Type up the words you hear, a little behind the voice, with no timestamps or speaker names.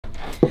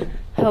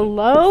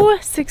Hello,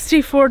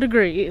 64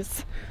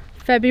 degrees,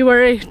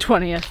 February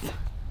 20th.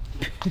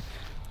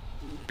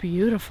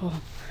 Beautiful.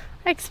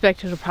 I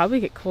expect it'll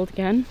probably get cold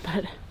again,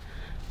 but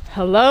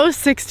hello,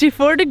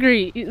 64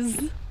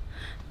 degrees.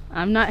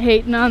 I'm not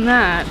hating on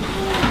that.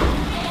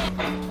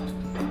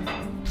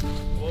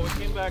 Well, we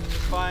came back to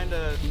find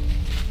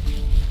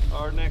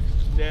our next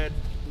dead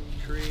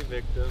tree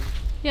victim.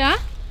 Yeah?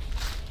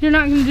 You're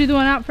not gonna do the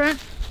one out front?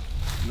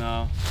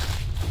 No.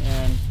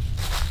 And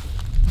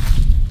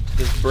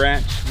this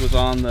branch was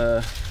on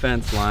the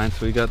fence line,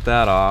 so we got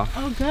that off.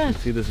 Oh, good.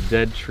 See this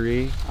dead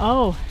tree?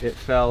 Oh. It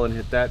fell and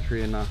hit that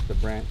tree and knocked the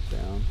branch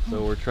down.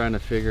 So we're trying to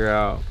figure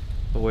out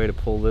a way to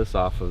pull this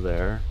off of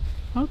there.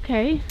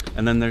 Okay.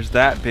 And then there's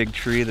that big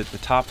tree that the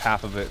top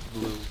half of it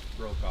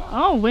broke off.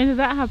 Oh, when did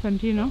that happen?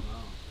 Do you know?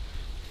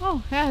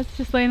 Oh, yeah, it's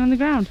just laying on the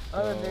ground.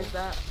 Oh, and there's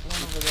that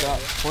one over there. Got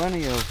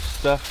plenty of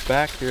stuff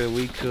back here that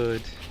we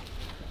could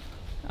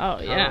Oh,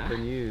 cut yeah. up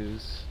and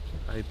use.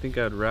 I think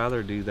I'd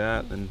rather do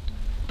that than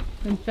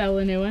And fell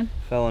a new one?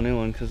 fell a new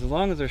one, because as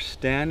long as they're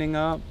standing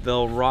up,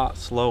 they'll rot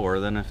slower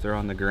than if they're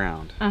on the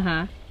ground.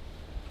 Uh-huh.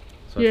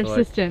 So I Your feel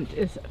like- assistant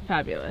is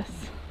fabulous.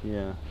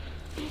 yeah.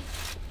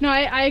 No,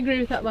 I agree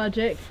with that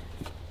logic.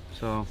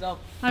 So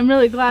I'm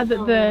really glad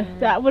that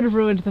that would have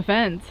ruined the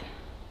fence.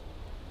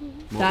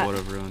 what That- would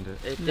have ruined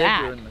it? It did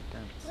That. ruin the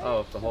fence. Oh,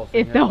 if the whole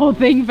thing. If the whole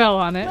thing fell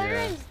on it. Where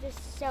is the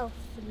shelf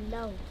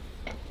low?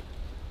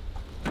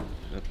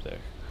 Up there.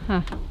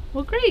 Huh.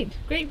 Well, great.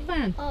 Great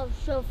plan. Oh,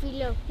 Sophie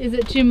low. Is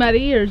it too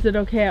muddy or is it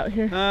okay out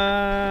here?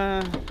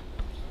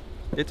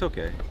 It's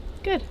okay.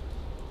 Good.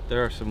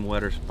 There are some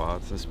wetter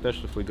spots,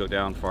 especially if we go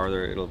down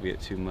farther, it'll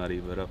get too muddy,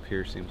 but up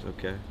here seems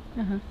okay.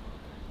 Uh-huh.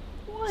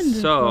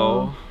 Wonderful.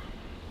 So,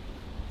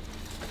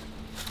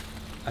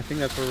 I think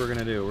that's what we're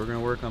gonna do. We're gonna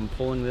work on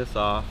pulling this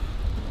off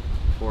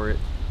before it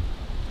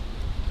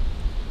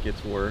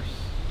gets worse.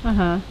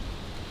 Uh-huh.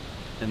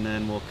 And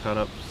then we'll cut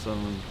up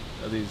some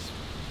of these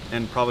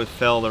and probably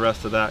fell the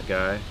rest of that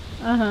guy.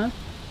 Uh-huh.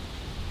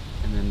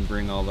 And then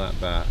bring all that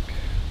back.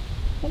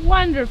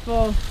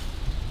 Wonderful.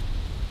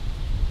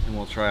 And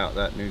we'll try out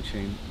that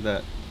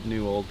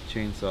new old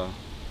chainsaw.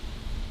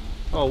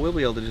 Oh, we'll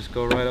be able to just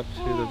go right up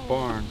to the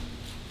barn.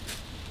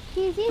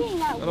 He's eating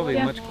that That'll be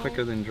wood. much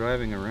quicker than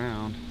driving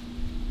around.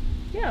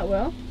 Yeah,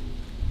 well.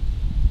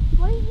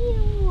 Why are you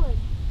eating wood?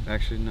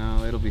 Actually,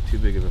 no, it'll be too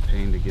big of a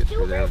pain to get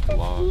through there with the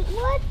logs. Eat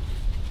wood?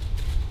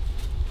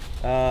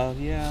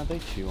 Yeah, they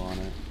chew on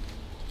it.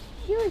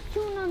 She was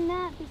chewing on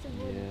that piece of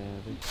wood. Yeah,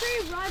 they...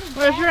 Pretty rotted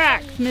Where's back your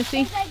axe, and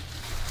Missy? It's like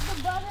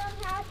the bottom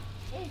half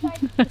is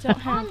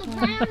like on the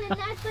ground and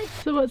that's like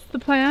So what's the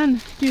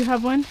plan? Do you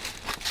have one?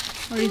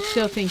 Or are you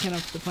still thinking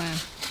of the plan?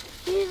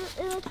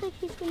 it looks like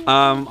he's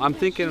gonna I'm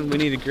thinking we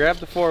need to grab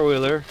the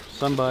four-wheeler,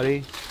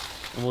 somebody,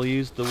 and we'll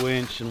use the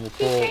winch and we'll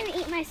He's pull. trying to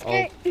eat my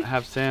skirt. I'll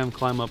have Sam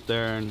climb up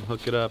there and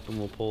hook it up and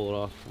we'll pull it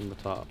off from the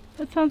top.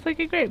 That sounds like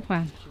a great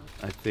plan.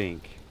 I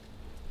think.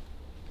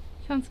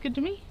 Sounds good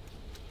to me.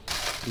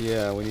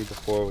 Yeah, we need the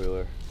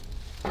four-wheeler.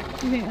 You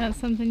think that's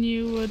something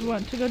you would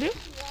want to go do?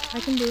 I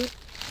can do it.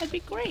 That'd be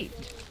great.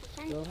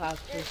 You'll have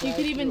to You drive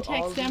could even through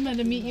all text Emma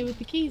to meet you with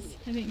the keys.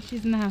 I think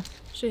she's in the house.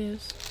 She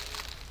is.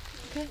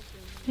 Okay.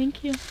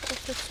 Thank you. I'll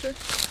text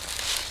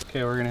her.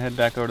 Okay, we're gonna head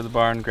back over to the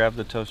barn, grab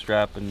the tow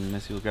strap, and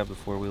Missy will grab the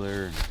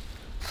four-wheeler.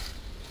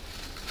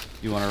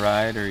 You wanna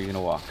ride or are you gonna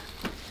walk?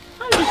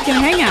 I'm just gonna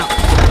hang out.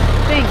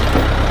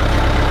 Thanks.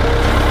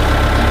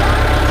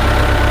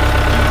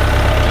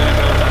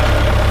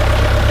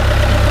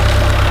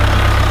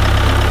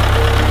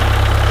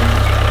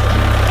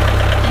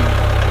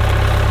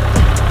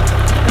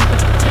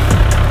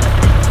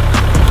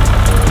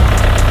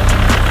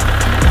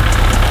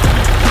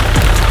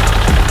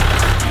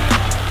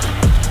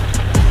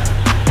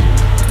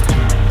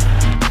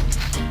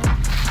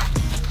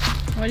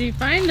 What are you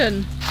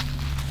finding?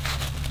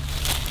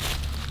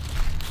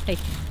 Hey,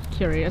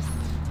 curious.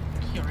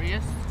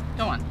 Curious?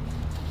 Go on.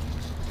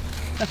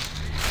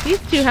 These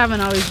two haven't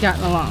always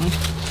gotten along,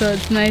 so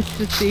it's nice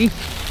to see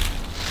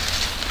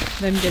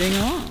them getting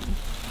along.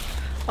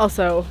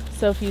 Also,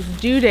 Sophie's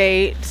due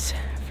date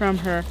from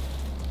her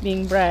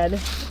being bred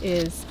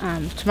is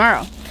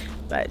tomorrow,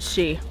 but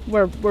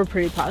we're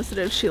pretty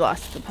positive she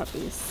lost the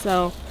puppies.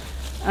 So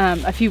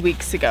a few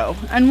weeks ago,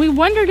 and we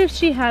wondered if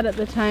she had at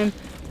the time.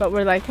 But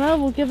we're like, well,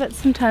 we'll give it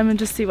some time and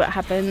just see what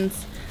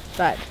happens.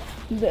 But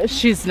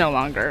she's not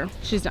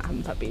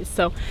having puppies.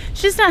 So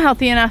she's not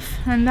healthy enough,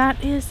 and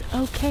that is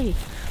okay.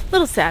 A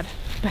little sad,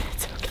 but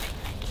it's okay.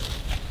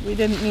 We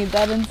didn't need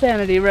that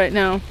insanity right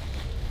now.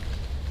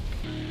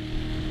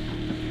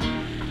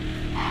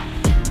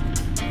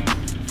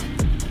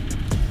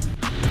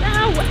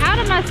 No, out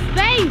of my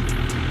space!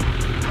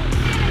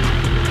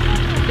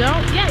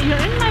 Yeah, you're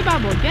in my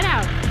bubble, get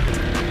out.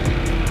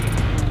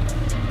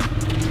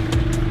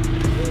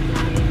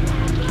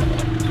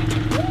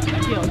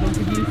 I'll go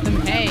give you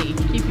some hay.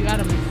 Keep you out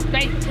of my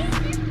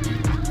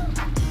space.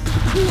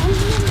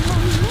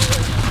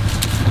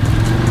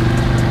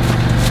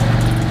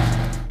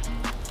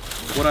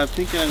 What I'm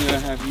thinking I'm gonna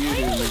have you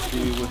do is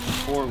do with the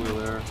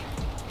four-wheeler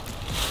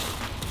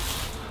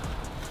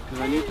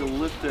Because I need to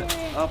lift it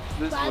up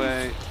this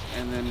way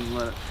and then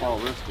let it fall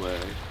this way.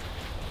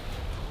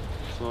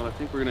 So what I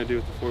think we're going to do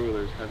with the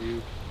four-wheelers, have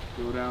you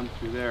go down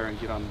through there and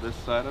get on this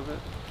side of it,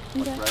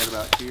 like right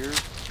about here,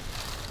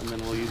 and then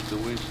we'll use the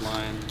winch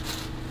line,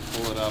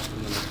 pull it up,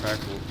 and then the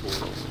tractor will pull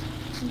it over.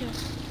 Okay.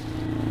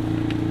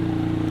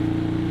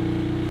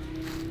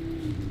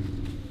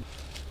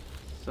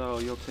 So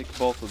you'll take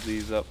both of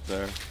these up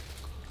there.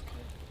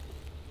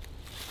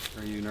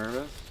 Are you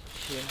nervous?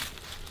 Yeah.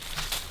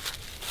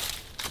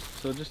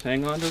 So just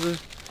hang on to the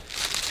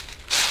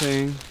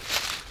thing.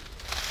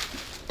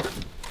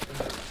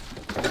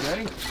 You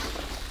ready?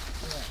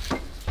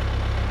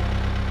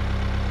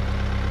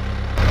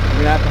 You're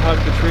gonna have to hug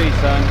the tree,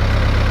 son.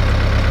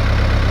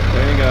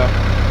 There you go.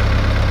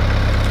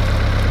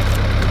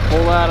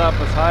 Pull that up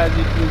as high as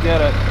you can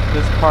get it,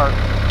 this part.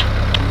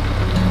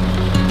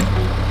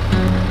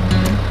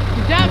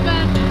 Good job,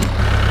 Ben.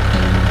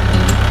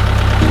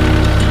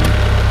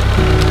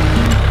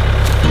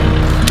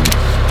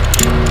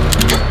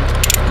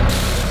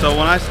 So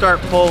when I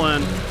start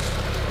pulling,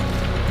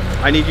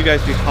 I need you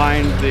guys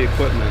behind the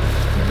equipment.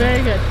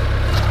 Very good.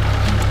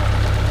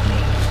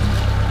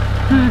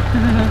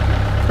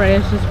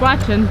 Freya's just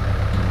watching.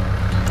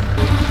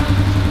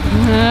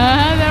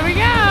 There we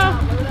go.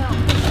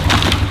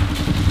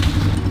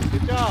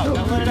 Good job.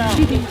 Now let it out.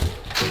 We did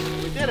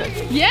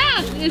it.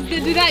 Yeah.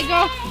 Did that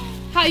go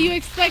how you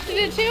expected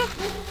it to?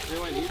 It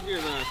went easier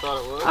than I thought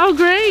it would. Oh,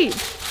 great.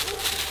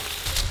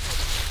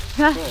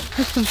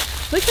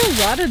 Look how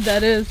rotted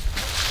that is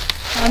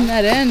on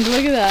that end.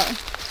 Look at that.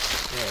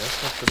 Yeah,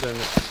 this must have been.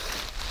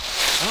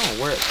 I don't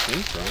know where it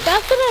came from.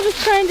 That's what I was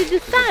trying to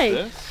decide.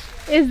 This?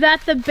 Is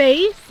that the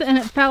base and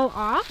it fell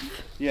off?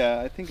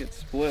 Yeah, I think it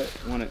split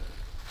when it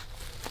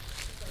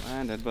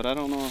landed, but I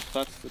don't know if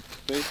that's the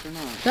base or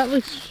not. That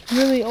looks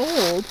really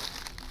old.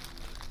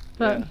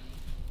 But Yeah.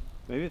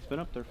 Maybe it's been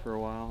up there for a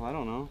while. I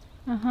don't know.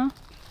 uh-huh.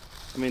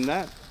 I mean,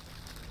 that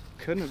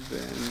couldn't have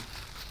been.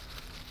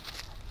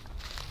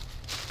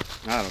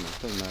 I don't know. It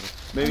doesn't matter.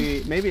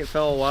 Maybe it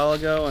fell a while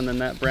ago, and then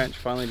that branch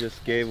finally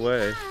just gave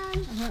way.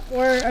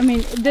 Or I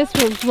mean, this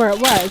was where it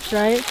was,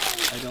 right?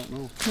 I don't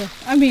know. Yeah.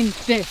 I mean,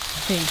 this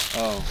thing.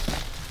 Oh.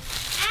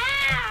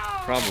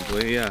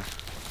 Probably, yeah.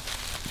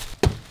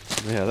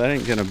 Yeah, that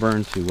ain't gonna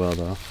burn too well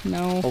though.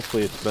 No.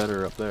 Hopefully it's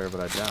better up there, but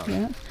I doubt it.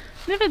 Yeah. And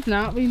if it's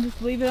not, we can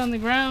just leave it on the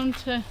ground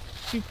to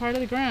be part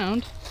of the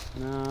ground.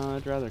 No,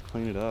 I'd rather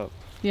clean it up.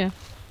 Yeah.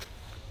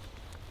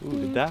 Ooh,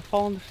 did that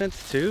fall on the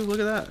fence too? Look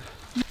at that.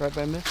 Right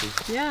by Missy.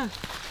 Yeah.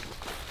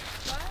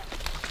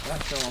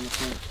 That fell on the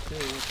fence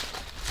too.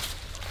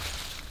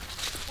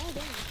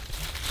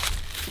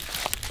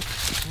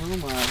 Oh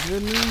my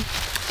goodness.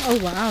 Oh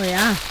wow,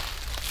 yeah.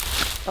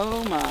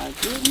 Oh my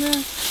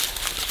goodness.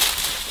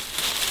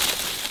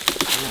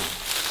 Yeah.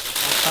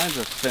 All kinds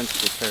of fence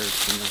repairs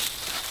from this.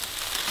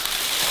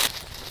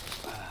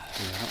 I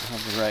don't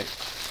have the right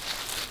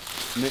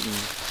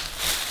mittens.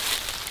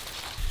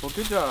 Well,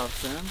 good job,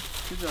 Sam.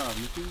 Good job,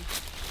 Missy.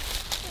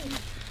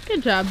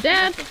 Good job,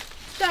 Dad.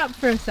 Stop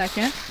for a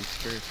second. I'm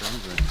scary for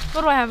Andre.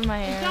 What do I have in my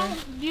hair?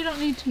 You don't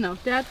need to know.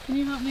 Dad, can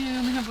you help me? I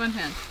only have one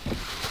hand.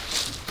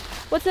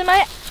 What's in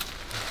my...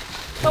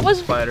 What was...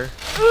 Spider.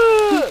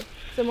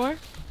 Some more?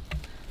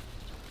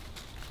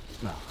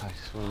 No, I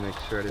just want to make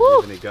sure I didn't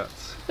leave any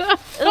guts.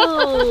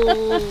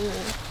 Oh.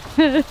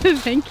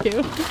 Thank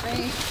you.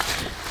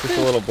 Just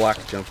a little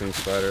black jumping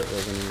spider. It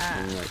wasn't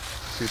anything like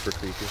super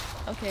creepy.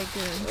 Okay,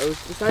 good. It was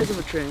the size of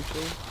a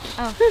tarantula.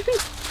 Oh.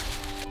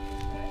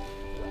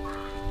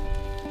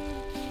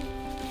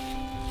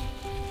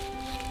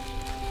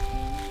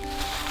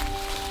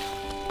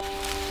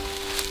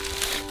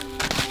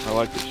 I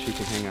like that she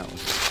can hang out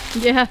with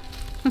us. Yeah.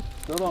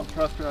 Still don't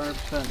trust her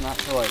 100% not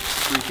to like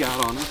freak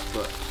out on us,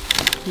 but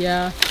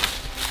Yeah.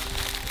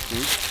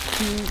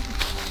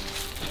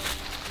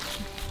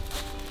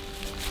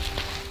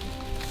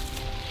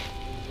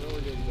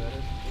 really getting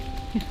better.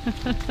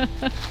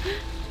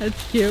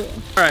 That's cute.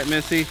 All right,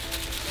 Missy.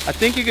 I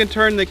think you can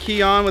turn the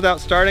key on without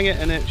starting it,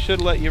 and it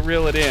should let you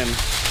reel it in.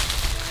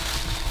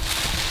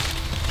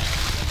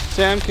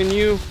 Sam, can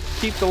you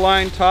keep the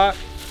line taut?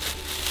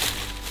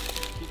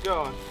 Keep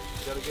going.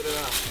 You gotta get it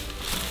out.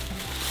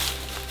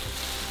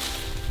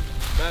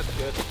 That's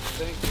good.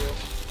 Thank you.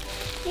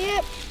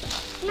 Yep.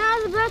 Now I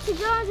was about to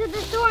go into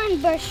the thorn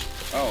bush.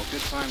 Oh,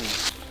 good timing.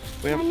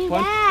 We have My new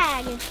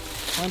bag.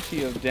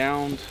 plenty of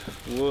downed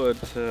wood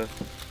to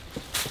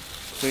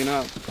clean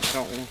up.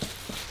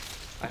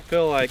 I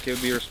feel like it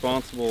would be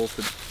responsible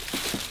to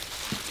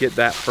get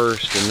that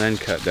first and then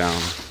cut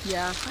down.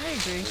 Yeah, I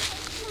agree.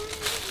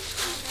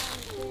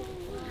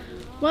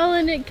 Well,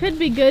 and it could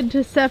be good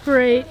to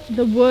separate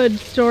the wood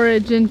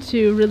storage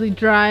into really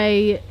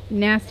dry,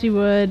 nasty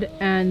wood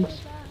and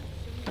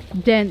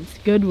dense,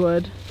 good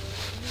wood.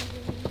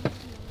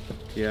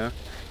 Yeah.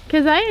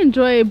 Because I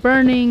enjoy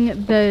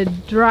burning the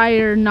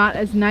drier, not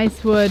as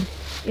nice wood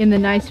in the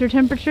nicer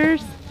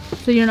temperatures,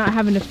 so you're not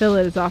having to fill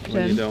it as often.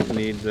 When you don't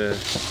need the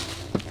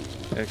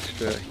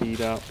extra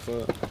heat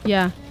output.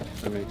 Yeah.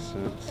 That makes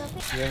sense.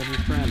 You have a new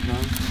friend,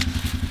 huh?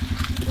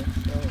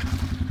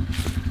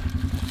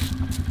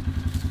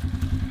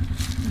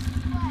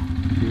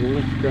 you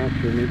want to scratch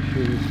her, make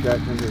sure you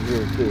scratch under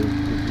here too,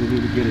 because we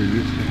need to get her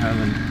used to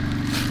having,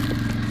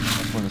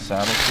 that's where the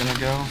saddle's gonna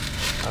go.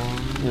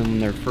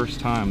 And their first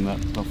time,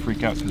 they'll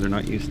freak out because they're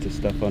not used to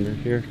stuff under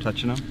here,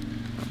 touching them.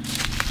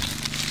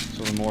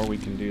 So the more we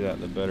can do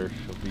that, the better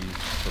she'll be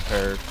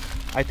prepared.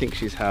 I think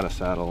she's had a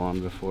saddle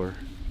on before.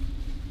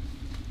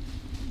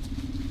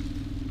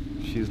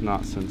 She's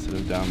not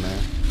sensitive down there.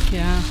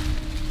 Yeah.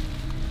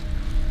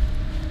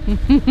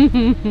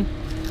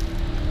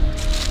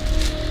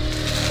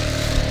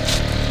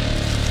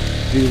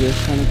 Do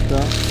this kind of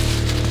stuff.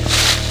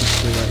 Just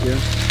stay right here.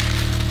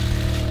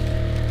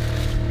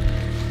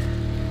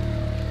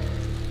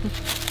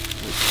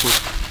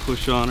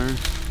 Push on her,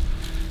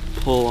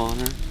 pull on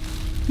her.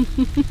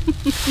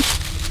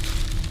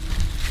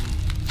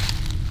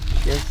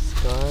 Yes,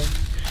 scar.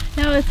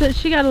 No, it's that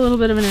she got a little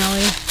bit of an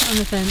alley on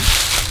the fence.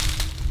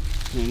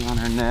 Hang on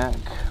her neck.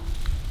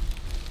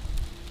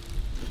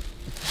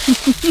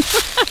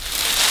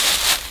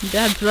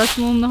 Dad's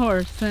wrestling the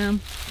horse,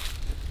 Sam.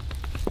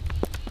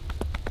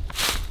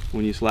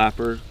 When you slap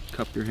her,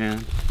 cup your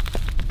hand.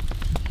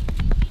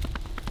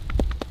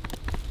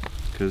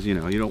 Because, you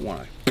know, you don't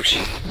want to.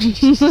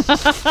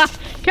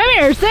 Come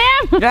here,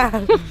 Sam!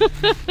 Yeah.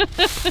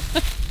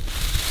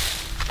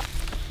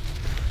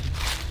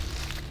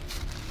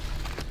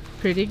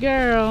 Pretty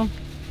girl.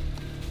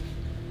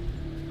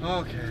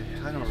 Okay,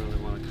 I don't really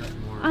want to cut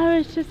more. I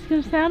was just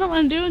gonna say, I don't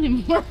want to do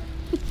anymore.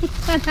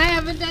 And I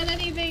haven't done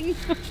anything.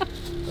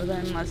 Well,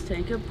 then let's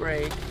take a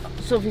break.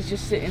 Sophie's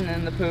just sitting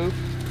in the poop.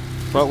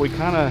 But we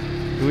kind of,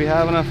 do we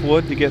have enough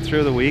wood to get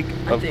through the week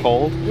of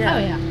cold? Yeah. Oh,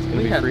 yeah. It's going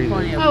We to be have freezing.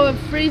 plenty of. Oh, of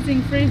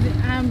freezing.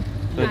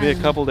 There'll be a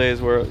couple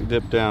days where it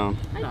dipped down.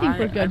 I think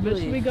we're I good, but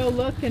believe- should we go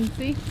look and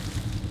see?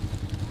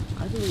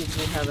 I believe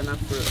we have enough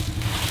for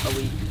a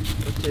week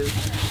or two.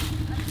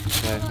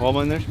 Okay. Well,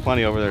 then there's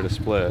plenty over there to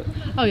split.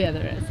 Oh yeah,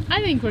 there is.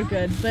 I think we're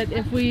good, but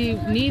if we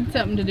need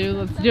something to do,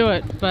 let's do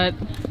it. But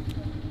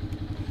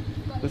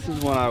This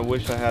is when I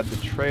wish I had the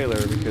trailer,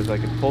 because I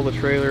could pull the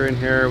trailer in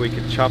here, we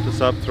could chop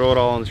this up, throw it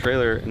all in the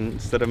trailer, and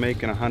instead of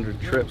making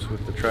 100 trips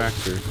with the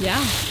tractor.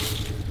 yeah.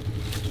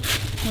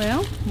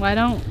 Well, why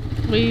don't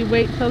we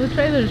wait till the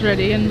trailer's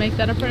ready and make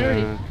that a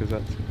priority? Yeah, because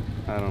that's,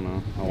 I don't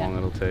know how long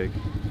it'll take.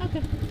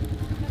 Okay.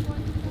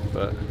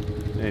 But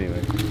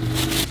anyway.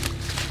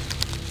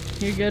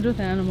 You're good with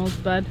animals,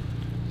 bud.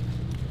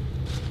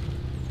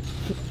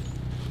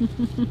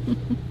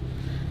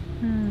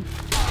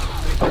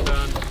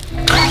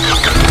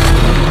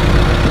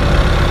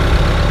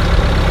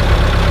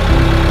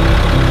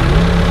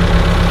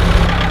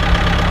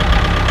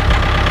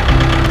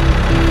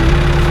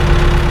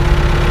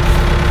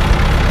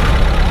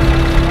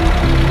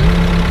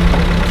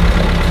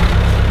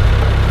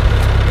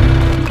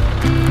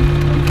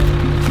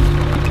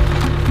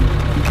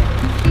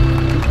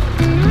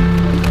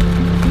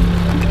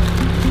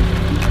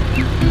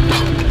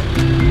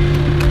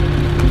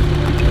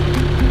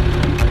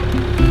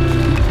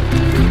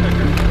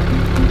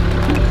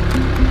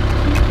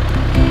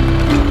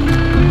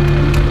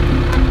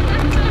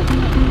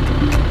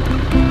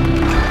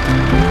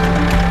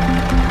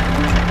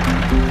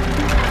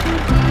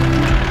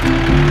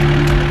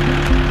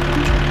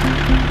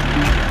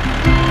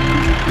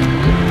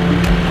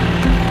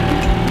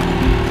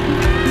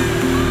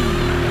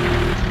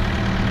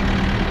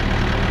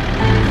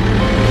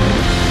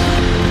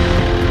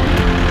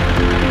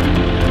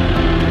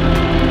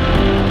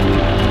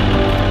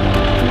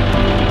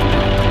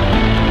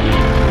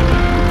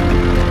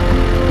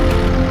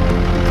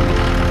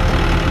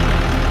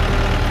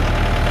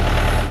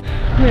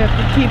 We have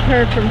to keep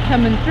her from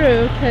coming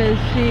through because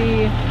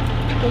she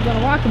was on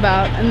a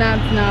walkabout, and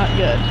that's not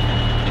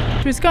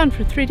good. She was gone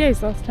for 3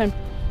 days last time.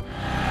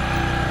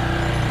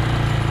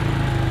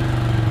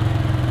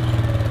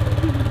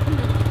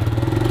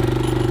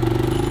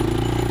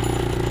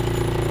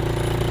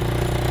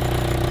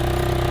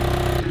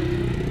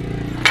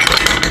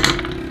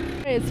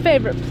 Its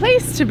favorite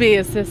place to be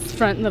is this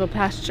front little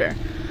pasture.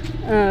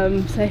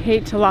 So I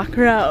hate to lock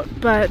her out,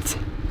 but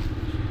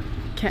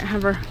can't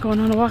have her going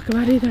on a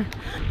walkabout either.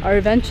 Our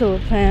eventual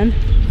plan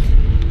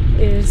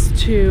is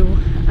to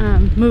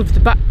move the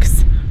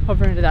bucks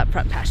over into that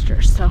front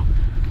pasture. So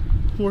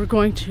we're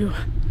going to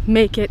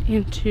make it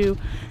into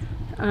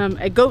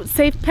a goat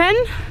safe pen,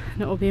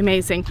 and it will be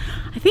amazing.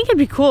 I think it'd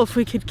be cool if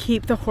we could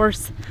keep the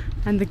horse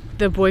and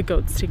the boy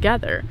goats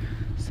together.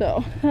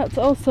 So that's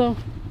also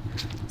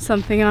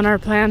something on our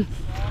plan.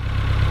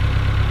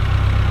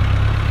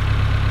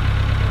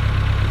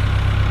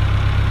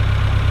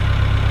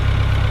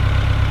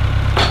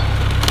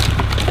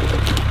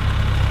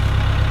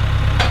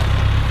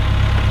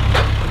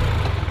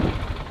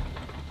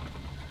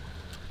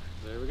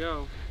 There we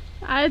go.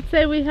 I'd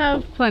say we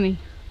have plenty.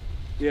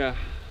 Yeah.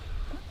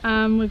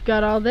 We've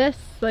got all this,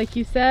 like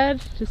you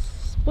said,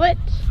 just split.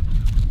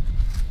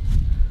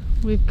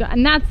 We've got,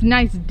 and that's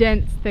nice,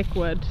 dense, thick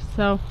wood.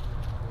 So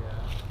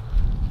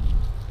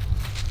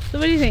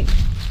what do you think?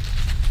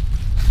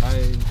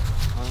 I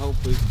hope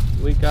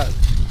we got,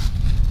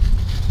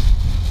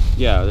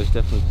 yeah, there's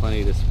definitely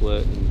plenty to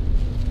split, and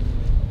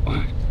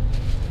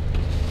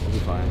We'll be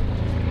fine.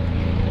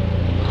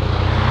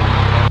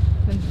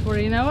 And before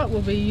you know it,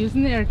 we'll be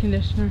using the air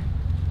conditioner.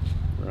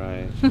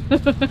 Right.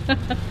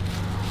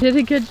 Did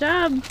a good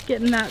job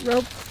getting that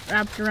rope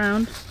wrapped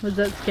around. Was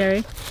that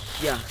scary?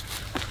 Yeah.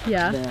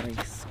 Yeah. Very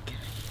scary.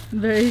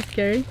 Very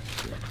scary?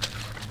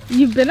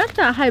 You've been up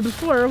that high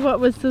before. What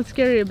was so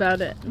scary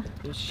about it?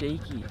 It was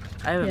shaky.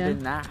 I haven't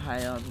been that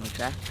high on the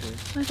tractor.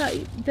 I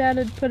thought Dad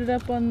had put it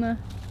up on the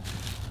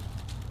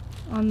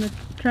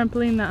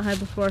trampoline that high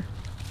before.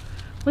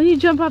 Well, you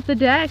jump off the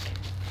deck.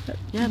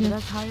 Yeah, but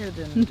that's higher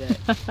than the deck.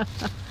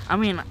 I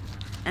mean,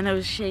 and it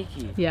was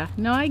shaky. Yeah,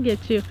 no, I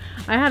get you.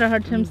 I had a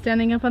hard time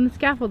standing up on the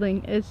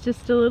scaffolding. It's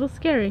just a little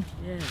scary.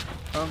 Yeah.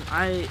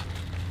 I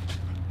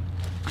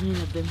mean,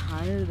 I've been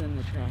higher than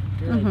the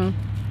tractor. Like,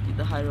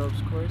 the high ropes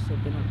course,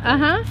 I've been up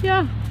there.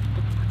 Yeah.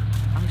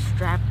 I'm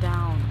strapped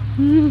down.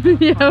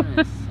 Yeah.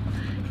 Harness.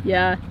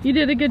 Yeah, you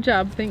did a good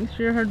job. Thanks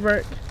for your hard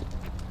work.